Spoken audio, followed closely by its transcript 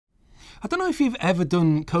I don't know if you've ever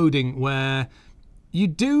done coding where you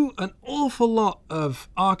do an awful lot of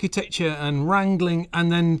architecture and wrangling,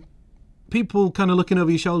 and then people kind of looking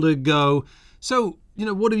over your shoulder go, so, you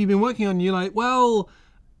know, what have you been working on? And you're like, well,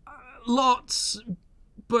 lots,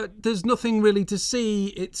 but there's nothing really to see.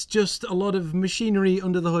 It's just a lot of machinery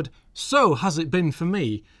under the hood. So has it been for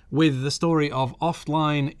me with the story of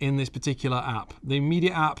offline in this particular app. The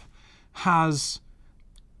Media app has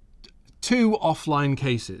two offline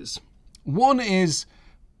cases. One is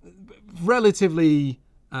relatively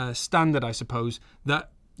standard, I suppose,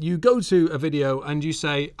 that you go to a video and you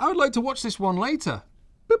say, I would like to watch this one later.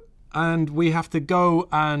 Boop. And we have to go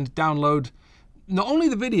and download not only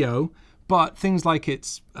the video, but things like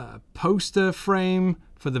its poster frame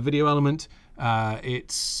for the video element,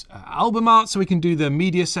 its album art so we can do the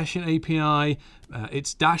media session API,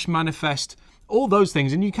 its Dash manifest, all those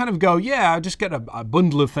things. And you kind of go, yeah, I'll just get a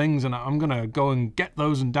bundle of things and I'm going to go and get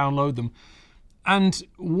those and download them. And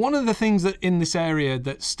one of the things that in this area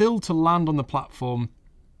that's still to land on the platform,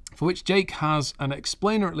 for which Jake has an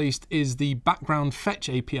explainer at least, is the background fetch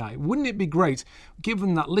API. Wouldn't it be great,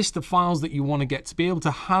 given that list of files that you want to get, to be able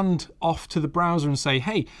to hand off to the browser and say,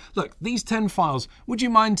 hey, look, these 10 files, would you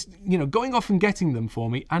mind, you know, going off and getting them for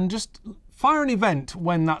me, and just fire an event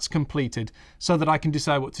when that's completed so that I can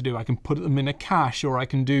decide what to do. I can put them in a cache, or I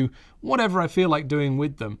can do whatever I feel like doing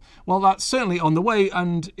with them. Well, that's certainly on the way,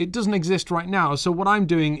 and it doesn't exist right now. So what I'm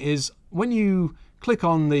doing is, when you click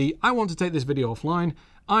on the I want to take this video offline,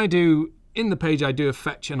 in the page I do a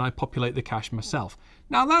fetch and I populate the cache myself.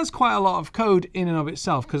 Now that's quite a lot of code in and of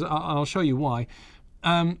itself, because I'll show you why.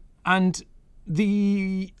 Let me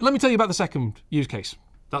tell you about the second use case.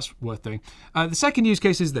 That's worth doing. The second use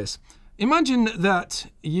case is this. Imagine that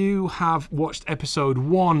you have watched episode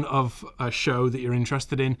 1 of a show that you're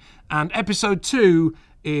interested in, and episode 2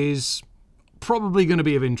 is probably going to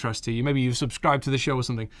be of interest to you. Maybe you've subscribed to the show or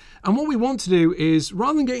something. And what we want to do is,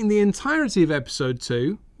 rather than getting the entirety of episode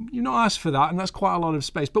 2, you're not asked for that, and that's quite a lot of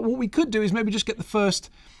space. But what we could do is maybe just get the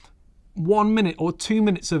first 1 minute or 2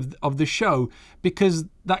 minutes of the show, because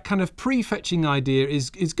that kind of prefetching idea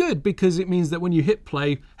is good, because it means that when you hit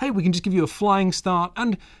play, hey, we can just give you a flying start,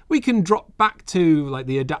 and we can drop back to like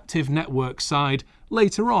the adaptive network side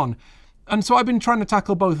later on. And so I've been trying to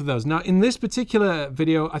tackle both of those. Now, in this particular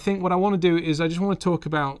video, I think what I want to do is I just want to talk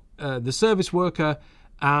about the service worker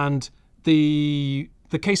and the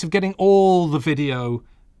case of getting all the video,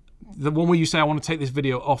 the one where you say, I want to take this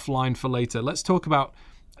video offline for later. Let's talk about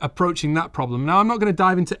approaching that problem. Now, I'm not going to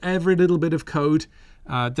dive into every little bit of code.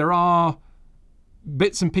 There are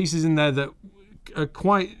bits and pieces in there that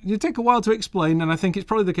are you take a while to explain, and I think it's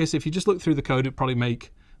probably the case if you just look through the code, it'd probably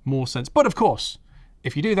make more sense. But of course,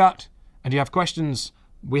 if you do that and you have questions,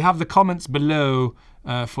 we have the comments below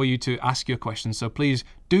for you to ask your questions. So please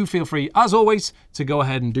do feel free, as always, to go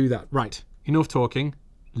ahead and do that. Right, enough talking.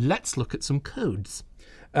 Let's look at some codes.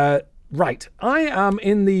 Right, I am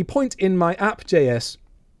in the point in my app.js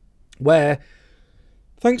where,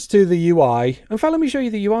 thanks to the UI, in fact, let me show you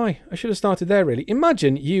the UI. I should have started there, really.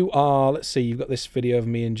 Imagine you are, let's see, you've got this video of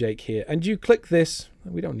me and Jake here, and you click this.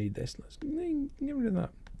 We don't need this. Let's get rid of that.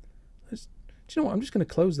 Do you know what? I'm just going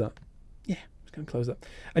to close that. Yeah, I'm just going to close that.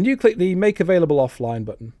 And you click the Make Available Offline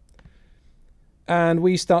button. And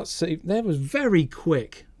we start to see, that was very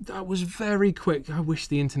quick. That was very quick. I wish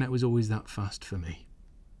the internet was always that fast for me.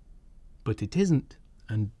 But it isn't.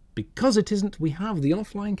 And because it isn't, we have the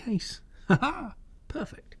offline case. Haha,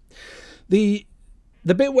 perfect. The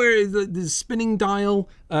bit where the spinning dial,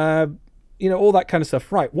 you know, all that kind of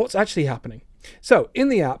stuff. Right, what's actually happening? So in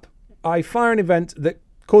the app, I fire an event that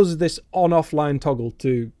causes this on-offline toggle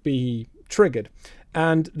to be triggered.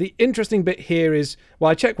 And the interesting bit here is,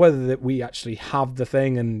 well, I check whether that we actually have the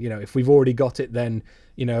thing, and, you know, if we've already got it, then,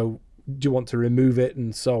 you know, do you want to remove it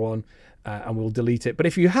and so on, and we'll delete it. But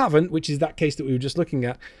if you haven't, which is that case that we were just looking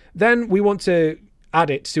at, then we want to add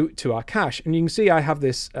it to our cache. And you can see I have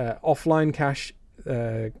this offline cache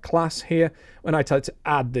class here when I try to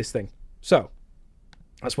add this thing. So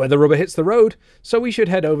that's where the rubber hits the road. So we should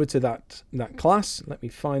head over to that class. Let me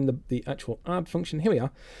find the actual add function. Here we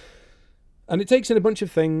are. And it takes in a bunch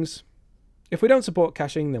of things. If we don't support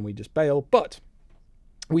caching, then we just bail. But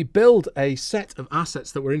we build a set of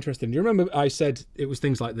assets that we're interested in. Do you remember I said it was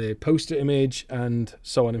things like the poster image and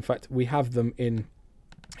so on? In fact, we have them in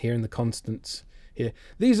here in the constants here.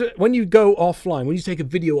 These are, when you go offline, when you take a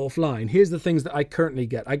video offline, here's the things that I currently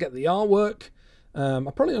get. I get the artwork. I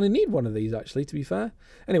probably only need one of these, actually, to be fair.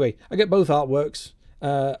 Anyway, I get both artworks,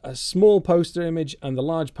 a small poster image and the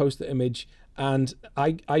large poster image, and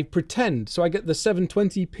I pretend. So I get the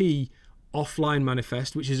 720p offline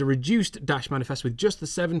manifest, which is a reduced dash manifest with just the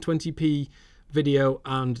 720p video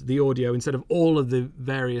and the audio instead of all of the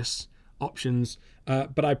various options.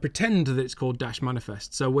 But I pretend that it's called dash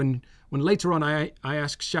manifest. So when later on I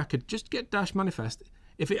ask Shaka, just get dash manifest.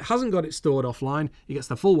 If it hasn't got it stored offline, it gets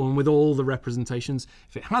the full one with all the representations.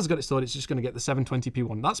 If it has got it stored, it's just going to get the 720p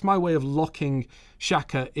one. That's my way of locking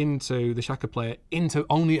Shaka into the Shaka player into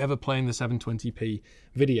only ever playing the 720p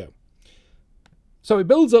video. So it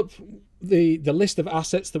builds up the list of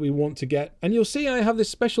assets that we want to get. And you'll see I have this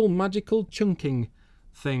special magical chunking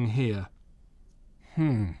thing here.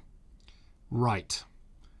 Right.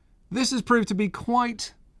 This has proved to be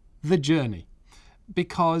quite the journey,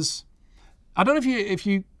 because I don't know if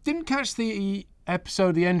you didn't catch the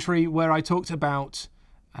episode, the entry where I talked about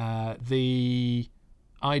the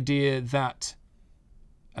idea that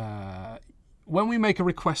when we make a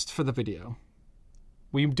request for the video,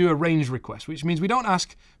 we do a range request, which means we don't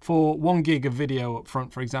ask for 1 gig of video up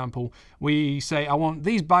front, for example. We say, I want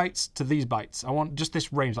these bytes to these bytes. I want just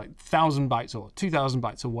this range, like 1,000 bytes or 2,000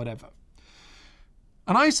 bytes or whatever.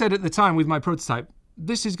 And I said at the time with my prototype,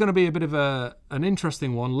 this is going to be a bit of an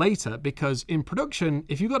interesting one later, because in production,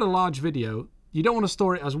 if you've got a large video, you don't want to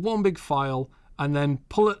store it as one big file and then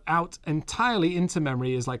pull it out entirely into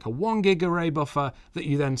memory as like a 1 gig array buffer that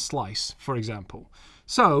you then slice, for example.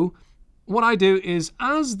 So what I do is,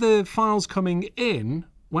 as the files coming in,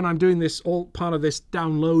 when I'm doing this, all part of this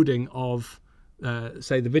downloading of,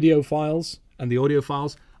 say, the video files and the audio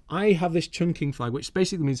files, I have this chunking flag, which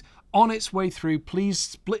basically means on its way through, please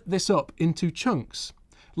split this up into chunks.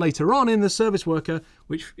 Later on in the service worker,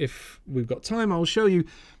 which if we've got time, I'll show you,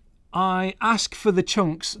 I ask for the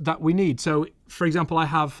chunks that we need. So, for example, I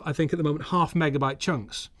have, I think at the moment, 0.5 megabyte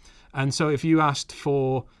chunks. And so if you asked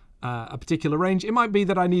for a particular range, it might be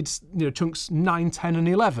that I need chunks 9, 10, and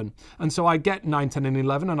 11. And so I get 9, 10, and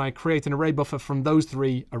 11, and I create an array buffer from those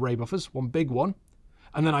 3 array buffers, one big one.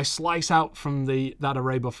 And then I slice out from that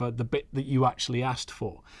array buffer the bit that you actually asked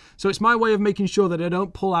for. So it's my way of making sure that I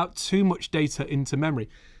don't pull out too much data into memory.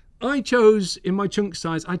 I chose, in my chunk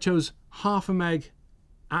size, I chose 0.5 meg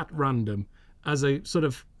at random as a sort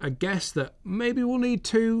of a guess that maybe we'll need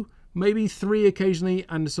 2, maybe 3 occasionally,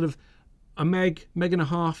 and sort of a meg and a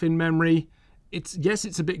half in memory. Yes,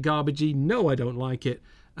 it's a bit garbagey. No, I don't like it.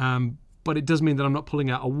 But it does mean that I'm not pulling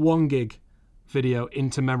out a 1 gig video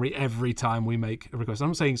into memory every time we make a request. I'm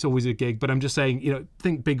not saying it's always a gig, but I'm just saying,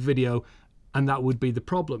 think big video, and that would be the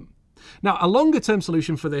problem. Now, a longer term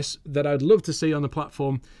solution for this that I'd love to see on the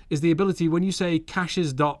platform is the ability, when you say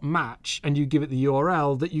caches.match and you give it the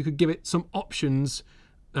URL, that you could give it some options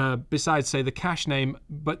besides, say, the cache name,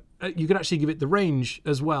 but you could actually give it the range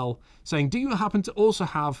as well, saying, do you happen to also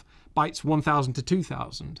have bytes 1,000 to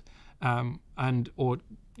 2,000? Or,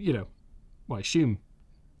 well, I assume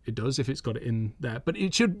it does if it's got it in there, but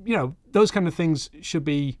it should, those kind of things should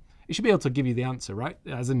be, it should be able to give you the answer, right?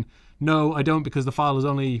 As in, no, I don't, because the file is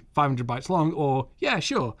only 500 bytes long, or yeah,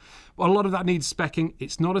 sure. Well, a lot of that needs specking.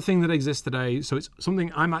 It's not a thing that exists today, so it's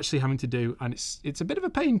something I'm actually having to do, and it's a bit of a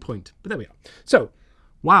pain point, but there we are. So,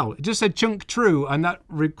 wow, it just said chunk true, and that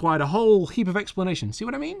required a whole heap of explanation. See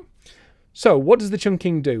what I mean? So what does the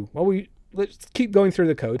chunking do? Well, let's keep going through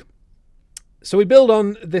the code. So we build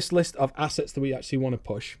on this list of assets that we actually want to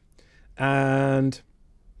push, and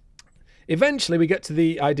eventually we get to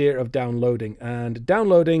the idea of downloading, and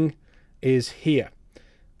downloading is here.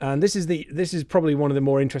 And this is probably one of the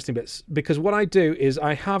more interesting bits, because what I do is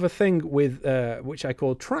I have a thing with which I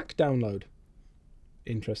call track download.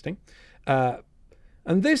 Interesting. And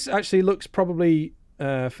this actually looks probably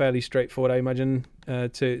fairly straightforward, I imagine,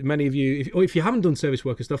 to many of you. If you haven't done service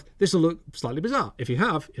worker stuff, this will look slightly bizarre. If you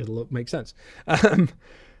have, it'll make sense.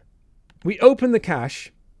 We open the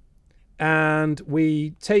cache, and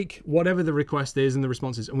we take whatever the request is and the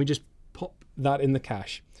response is, and we just pop that in the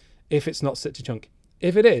cache if it's not set to chunk.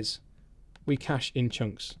 If it is, we cache in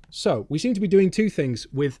chunks. So we seem to be doing 2 things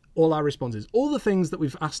with all our responses. All the things that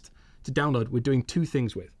we've asked to download, we're doing 2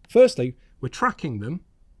 things with. Firstly, we're tracking them,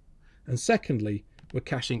 and secondly, we're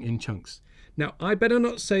caching in chunks. Now, I better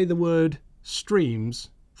not say the word streams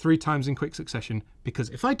 3 times in quick succession, because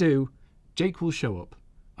if I do, Jake will show up,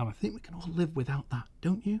 and I think we can all live without that,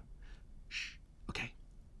 don't you? Shh. Okay.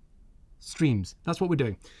 Streams. That's what we're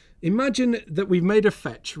doing. Imagine that we've made a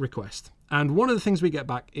fetch request, and one of the things we get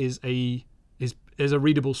back is a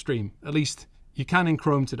readable stream. At least you can in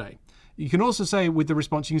Chrome today. You can also say with the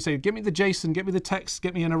response, you can say, get me the JSON, get me the text,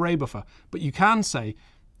 get me an array buffer. But you can say,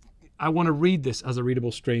 I want to read this as a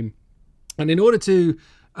readable stream. And in order to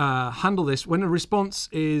handle this, when a response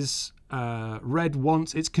is read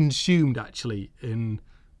once, it's consumed actually in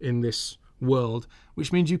this world,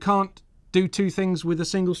 which means you can't do two things with a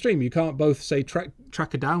single stream. You can't both say track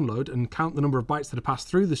a download and count the number of bytes that are passed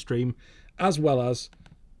through the stream, as well as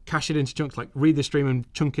cache it into chunks, like read the stream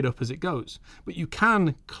and chunk it up as it goes. But you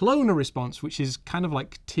can clone a response, which is kind of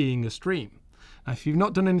like teeing a stream. Now, if you've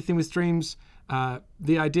not done anything with streams,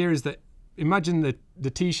 the idea is that imagine the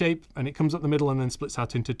T shape, and it comes up the middle and then splits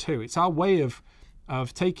out into two. It's our way of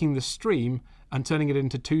taking the stream and turning it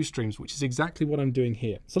into two streams, which is exactly what I'm doing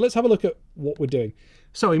here. So let's have a look at what we're doing.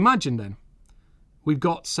 So imagine then, we've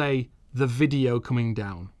got, say, the video coming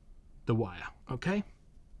down the wire, okay?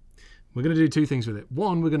 We're going to do two things with it.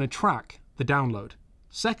 One, we're going to track the download.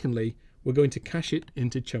 Secondly, we're going to cache it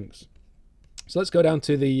into chunks. So let's go down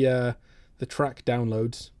to the track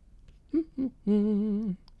downloads.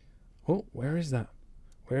 Oh, where is that?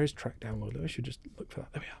 Where is track download? I should just look for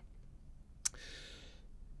that. There we are.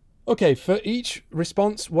 Okay, for each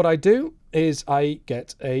response, what I do is I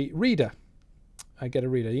get a reader. I get a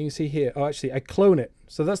reader. You can see here. Oh, actually, I clone it.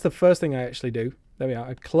 So that's the first thing I actually do. There we are.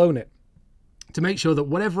 I clone it to make sure that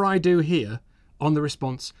whatever I do here on the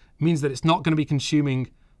response means that it's not going to be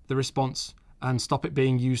consuming the response and stop it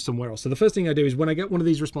being used somewhere else. So the first thing I do is when I get one of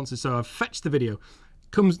these responses, so I've fetched the video,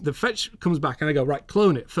 the fetch comes back and I go, right,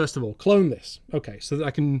 clone it. First of all, clone this. Okay, so that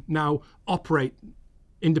I can now operate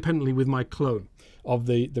independently with my clone of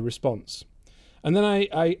the response. And then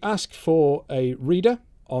I ask for a reader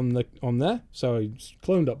on there. So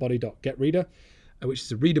clone.body.getReader, which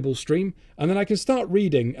is a readable stream. And then I can start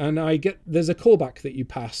reading, and there's a callback that you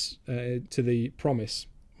pass to the promise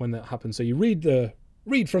when that happens. So you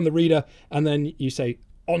read from the reader, and then you say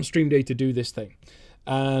on stream data do this thing.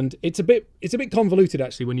 And it's a bit convoluted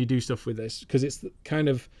actually when you do stuff with this, because you kind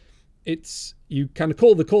of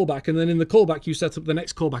call the callback, and then in the callback you set up the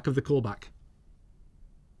next callback of the callback.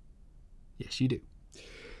 Yes, you do.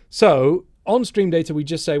 So on stream data, we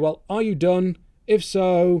just say, well, are you done? If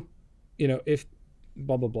so, if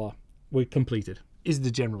blah, blah, blah, we're completed, is the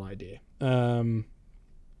general idea.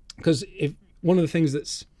 Because if one of the things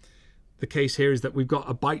that's the case here is that we've got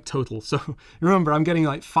a byte total. So remember, I'm getting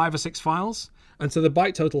like 5 or 6 files. And so the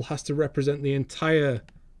byte total has to represent the entire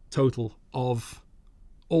total of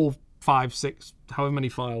all 5, 6, however many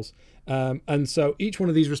files. And so each one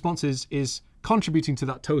of these responses is contributing to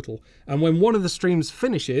that total. And when one of the streams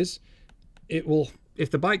finishes, it will,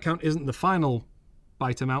 if the byte count isn't the final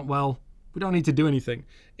byte amount, well, we don't need to do anything.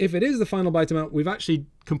 If it is the final byte amount, we've actually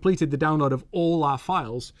completed the download of all our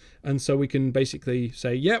files. And so we can basically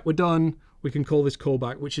say, yeah, we're done. We can call this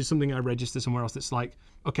callback, which is something I register somewhere else that's like,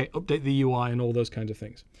 okay, update the UI and all those kinds of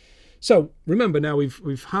things. So remember now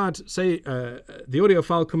we've had, say, the audio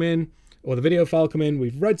file come in or the video file come in.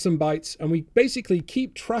 We've read some bytes, and we basically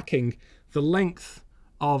keep tracking the length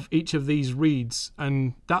of each of these reads.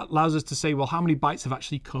 And that allows us to say, well, how many bytes have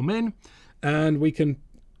actually come in? And we can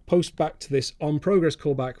post back to this on progress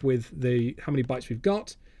callback with how many bytes we've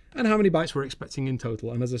got and how many bytes we're expecting in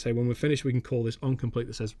total. And as I say, when we're finished, we can call this on complete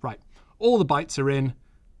that says, right, all the bytes are in,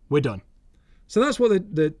 we're done. So that's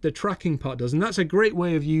what the tracking part does. And that's a great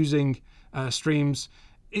way of using streams.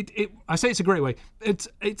 I say it's a great way. It's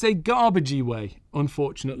a garbagey way,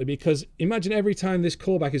 unfortunately, because imagine every time this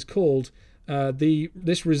callback is called,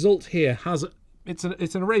 this result here it's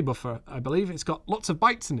an array buffer, I believe. It's got lots of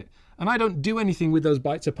bytes in it, and I don't do anything with those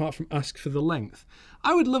bytes apart from ask for the length.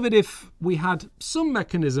 I would love it if we had some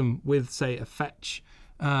mechanism with, say, a fetch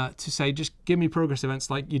to say, just give me progress events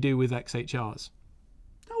like you do with XHRs.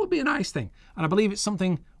 That would be a nice thing, and I believe it's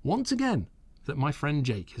something, once again, that my friend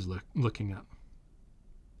Jake is looking at.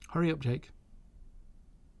 Hurry up, Jake.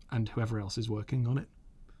 And whoever else is working on it.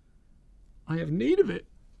 I have need of it.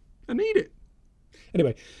 I need it.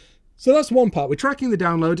 Anyway, so that's one part. We're tracking the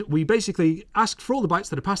download. We basically ask for all the bytes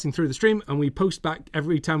that are passing through the stream, and we post back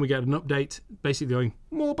every time we get an update, basically going,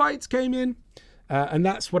 more bytes came in. And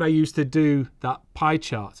that's what I use to do that pie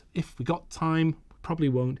chart. If we got time, we probably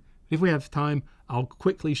won't. If we have time, I'll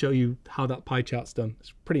quickly show you how that pie chart's done.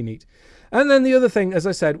 It's pretty neat. And then the other thing, as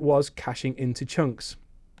I said, was caching into chunks.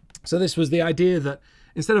 So this was the idea that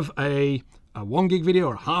instead of a 1 gig video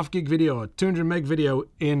or a half gig video or 200 meg video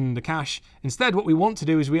in the cache, instead what we want to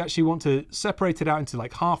do is we actually want to separate it out into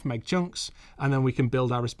like half meg chunks, and then we can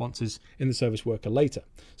build our responses in the service worker later.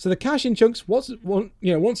 So the cache in chunks, once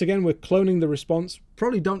again, we're cloning the response.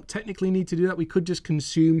 Probably don't technically need to do that. We could just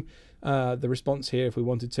consume the response here if we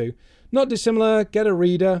wanted to. Not dissimilar, get a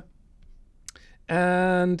reader.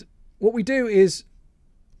 And what we do is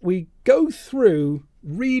we go through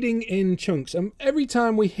reading in chunks, and every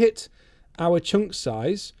time we hit our chunk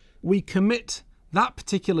size, we commit that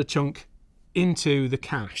particular chunk into the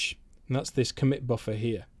cache, and that's this commit buffer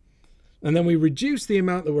here. And then we reduce the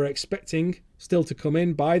amount that we're expecting, still to come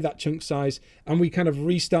in by that chunk size, and we kind of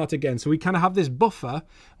restart again. So we kind of have this buffer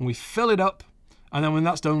and we fill it up, and then when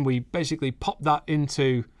that's done, we basically pop that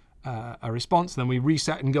into a response, then we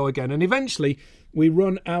reset and go again. And eventually we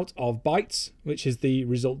run out of bytes, which is the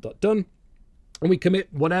result.done, and we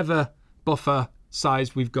commit whatever buffer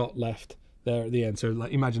size we've got left there at the end. So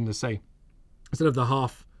like imagine to say, instead of the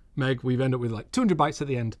half meg, we've ended up with like 200 bytes at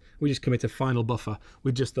the end. We just commit a final buffer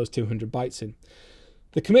with just those 200 bytes in.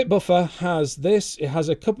 The commit buffer has this. It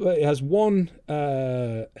has one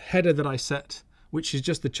header that I set, which is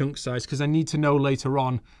just the chunk size, because I need to know later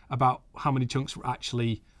on about how many chunks were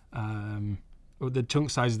actually, or the chunk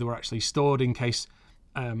sizes that were actually stored, in case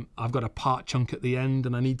I've got a part chunk at the end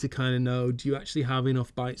and I need to kind of know, do you actually have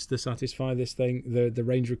enough bytes to satisfy this thing, the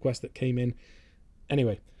range request that came in.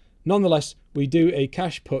 Anyway, nonetheless, we do a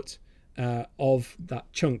cache put of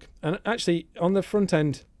that chunk. And actually on the front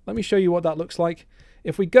end, let me show you what that looks like.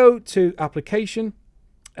 If we go to application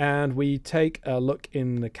and we take a look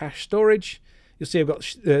in the cache storage, you'll see I've got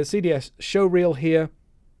CDS showreel here,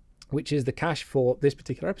 which is the cache for this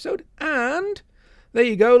particular episode. And there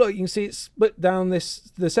you go. Look, you can see it's split down the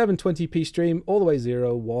 720p stream all the way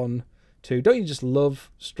 0, 1, 2. Don't you just love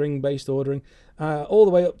string-based ordering? All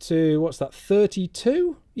the way up to, what's that,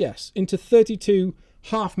 32? Yes, into 32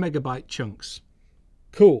 half megabyte chunks.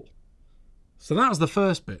 Cool. So that was the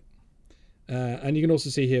first bit. And you can also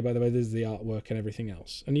see here, by the way, there's the artwork and everything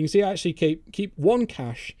else. And you can see I actually keep one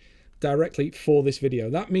cache directly for this video.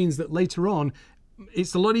 That means that later on,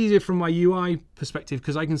 it's a lot easier from my UI perspective,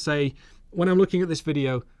 because I can say, when I'm looking at this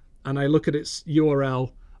video and I look at its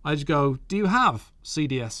URL, I just go, do you have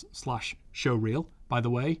CDS/showreel, by the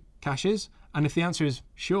way, caches? And if the answer is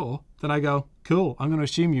sure, then I go, cool, I'm going to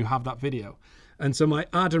assume you have that video. And so my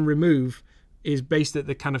add and remove is based at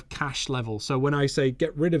the kind of cache level. So when I say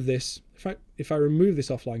get rid of this, if I remove this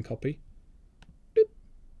offline copy, doop,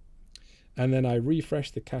 and then I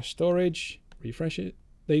refresh the cache storage, refresh it,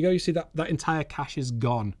 there you go. You see that entire cache is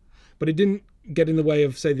gone, but it didn't get in the way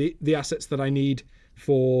of, say, the assets that I need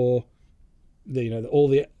for all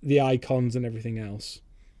the icons and everything else.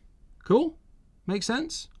 Cool, makes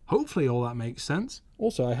sense. Hopefully all that makes sense.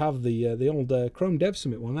 Also, I have the old Chrome Dev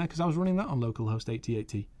Summit one there, because I was running that on localhost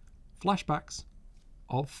 8080. Flashbacks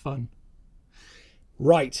of fun.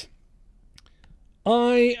 Right.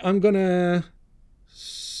 I am going to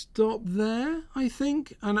stop there, I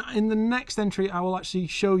think. And in the next entry, I will actually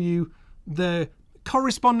show you the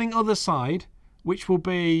corresponding other side, which will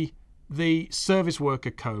be the service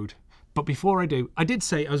worker code. But before I do, I did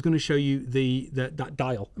say I was going to show you that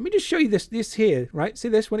dial. Let me just show you this here, right? See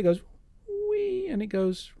this when it goes wee and it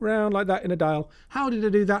goes round like that in a dial. How did I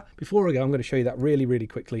do that? Before I go, I'm going to show you that really, really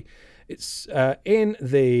quickly. It's in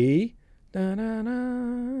the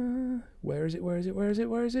where is it?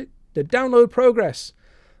 The download progress.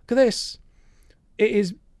 Look at this. It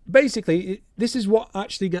is basically, this is what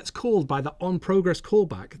actually gets called by the on progress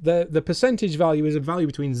callback. The percentage value is a value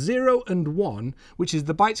between 0 and 1, which is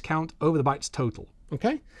the bytes count over the bytes total.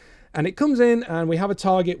 Okay, and it comes in and we have a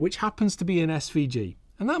target which happens to be an SVG,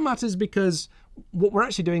 and that matters because what we're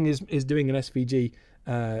actually doing is doing an SVG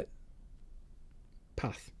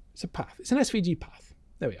path. It's a path. It's an SVG path.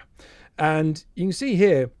 There we are. And you can see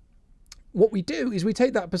here, what we do is we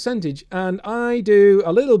take that percentage and I do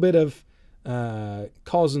a little bit of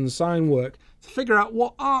cos and sine work to figure out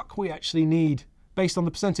what arc we actually need based on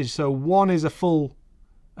the percentage. So 1 is a full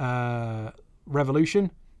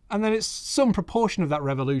revolution, and then it's some proportion of that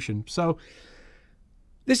revolution. So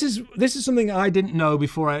this is something I didn't know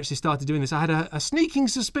before I actually started doing this. I had a sneaking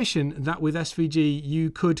suspicion that with SVG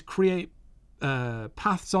you could create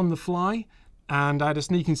paths on the fly, and I had a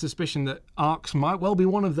sneaking suspicion that arcs might well be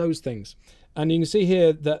one of those things. And you can see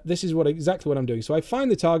here that this is exactly what I'm doing. So I find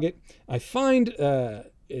the target, I find a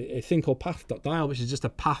thing called path.dial, which is just a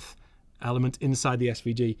path element inside the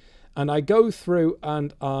SVG, and I go through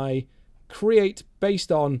and I create,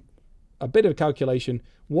 based on a bit of calculation,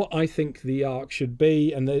 what I think the arc should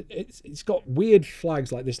be. And it's got weird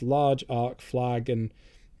flags like this large arc flag and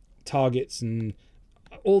targets and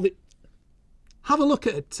all the... Have a look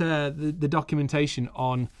at the documentation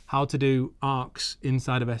on how to do arcs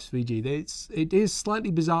inside of SVG. It is slightly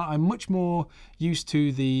bizarre. I'm much more used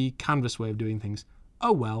to the canvas way of doing things.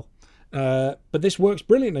 Oh well. But this works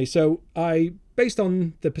brilliantly. So based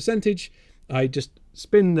on the percentage, I just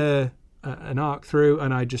spin an arc through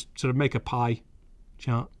and I just sort of make a pie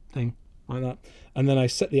chart thing like that. And then I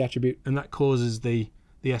set the attribute, and that causes the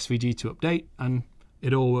SVG to update, and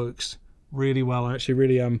it all works really well. I actually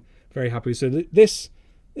really am very happy. So this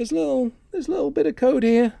little bit of code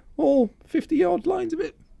here, all 50 odd lines of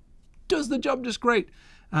it, does the job just great.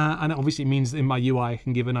 and it obviously means that in my UI I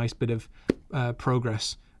can give a nice bit of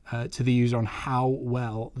progress to the user on how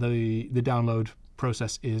well the download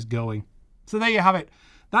process is going. So there you have it.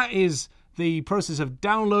 That is the process of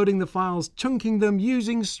downloading the files, chunking them,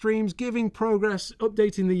 using streams, giving progress,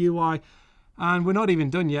 updating the UI. And we're not even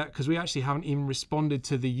done yet because we actually haven't even responded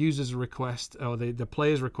to the user's request or the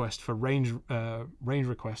player's request for range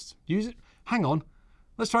requests. Hang on,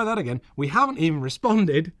 let's try that again. We haven't even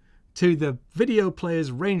responded to the video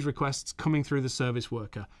player's range requests coming through the service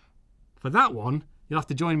worker. For that one, you'll have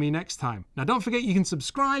to join me next time. Now, don't forget you can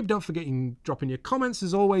subscribe. Don't forget you can drop in your comments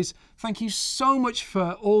as always. Thank you so much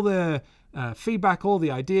for all the feedback, all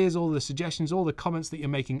the ideas, all the suggestions, all the comments that you're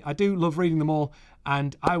making. I do love reading them all,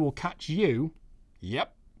 and I will catch you,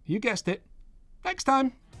 yep, you guessed it, next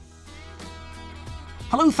time.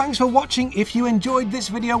 Hello, thanks for watching. If you enjoyed this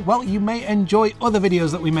video, well, you may enjoy other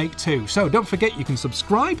videos that we make too. So don't forget you can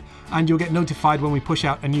subscribe and you'll get notified when we push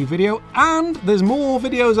out a new video. And there's more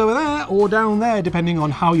videos over there or down there, depending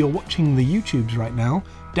on how you're watching the YouTubes right now.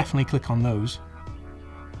 Definitely click on those.